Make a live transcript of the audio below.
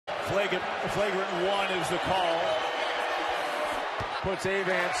Flagrant one is the call. Puts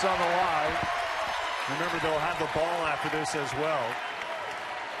Avance on the line. Remember, they'll have the ball after this as well.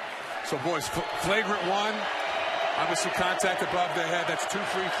 So, boys, flagrant one. Obviously, contact above the head. That's 2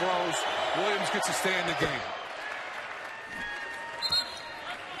 free throws. Williams gets to stay in the game.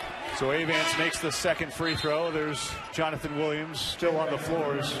 So Avance makes the second free throw. There's Jonathan Williams still on the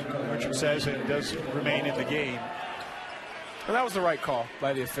floor, as Richard says, and does remain in the game. Well, that was the right call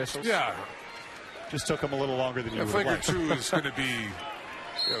by the officials. Yeah. Just took him a little longer than you would flagrant like. 2 is going to be,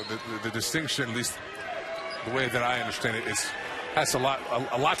 the distinction, at least the way that I understand it, has a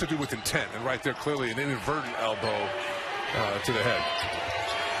lot to do with intent. And right there, clearly an inadvertent elbow to the head.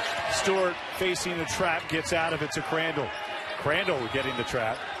 Stewart facing the trap, gets out of it to Crandall. Crandall getting the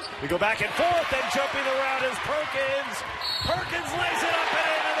trap. We go back and forth, and jumping around is Perkins. Perkins lays it up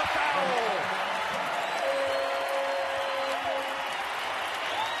and into the foul.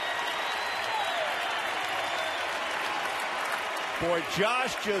 Boy,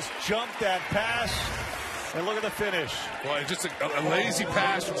 Josh just jumped that pass. And look at the finish. Well, just a lazy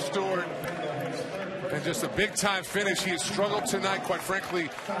pass from Stewart. And just a big-time finish. He has struggled tonight, quite frankly.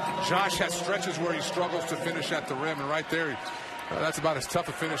 Josh has stretches where he struggles to finish at the rim. And right there, that's about as tough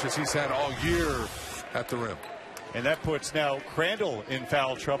a finish as he's had all year at the rim. And that puts now Crandall in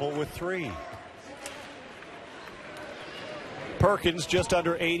foul trouble with 3. Perkins just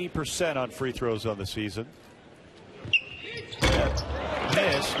under 80% on free throws on the season.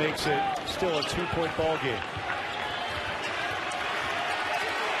 Miss makes it still a 2-point ball game.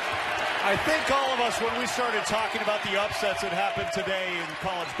 I think all of us, when we started talking about the upsets that happened today in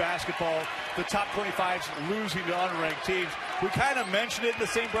college basketball, the top 25s losing to unranked teams, we kind of mentioned it in the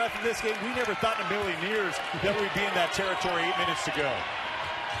same breath in this game. We never thought in a million years that we'd be in that territory 8 minutes to go.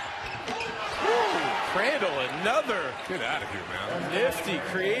 Crandall, another. Get out of here, man. Nifty,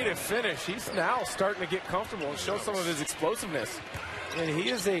 creative finish. He's now starting to get comfortable and show some of his explosiveness. And he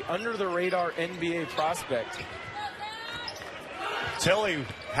is a under-the-radar NBA prospect. Tilly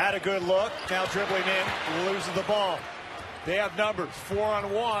had a good look, now dribbling in, loses the ball. They have numbers,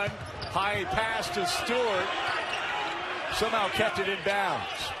 4-on-1, high pass to Stewart, somehow kept it in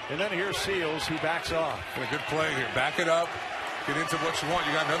bounds. And then here's Seals, who backs off. And a good play here, back it up, get into what you want.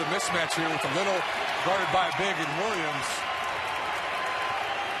 You got another mismatch here with a little guarded by big in Williams.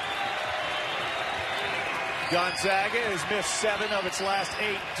 Gonzaga has missed 7 of its last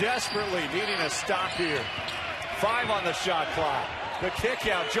 8, desperately needing a stop here. 5 on the shot clock. The kick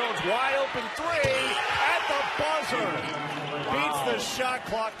out. Jones wide open 3 at the buzzer. Beats the shot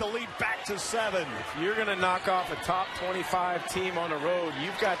clock. The lead back to 7. If you're going to knock off a top 25 team on the road,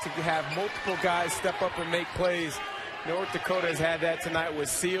 you've got to have multiple guys step up and make plays. North Dakota has had that tonight with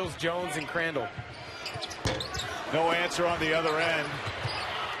Seals, Jones, and Crandall. No answer on the other end.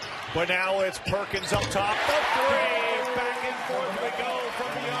 But now it's Perkins up top. The 3. Back and forth we go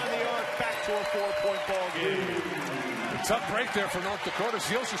from beyond the arc. Back to a 4-point ball game. Tough break there for North Dakota.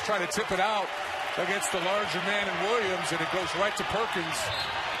 Seals just trying to tip it out against the larger man in Williams, and it goes right to Perkins.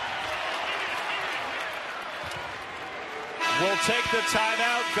 We'll take the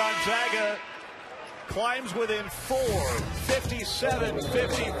timeout. Gonzaga climbs within 4,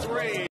 57-53.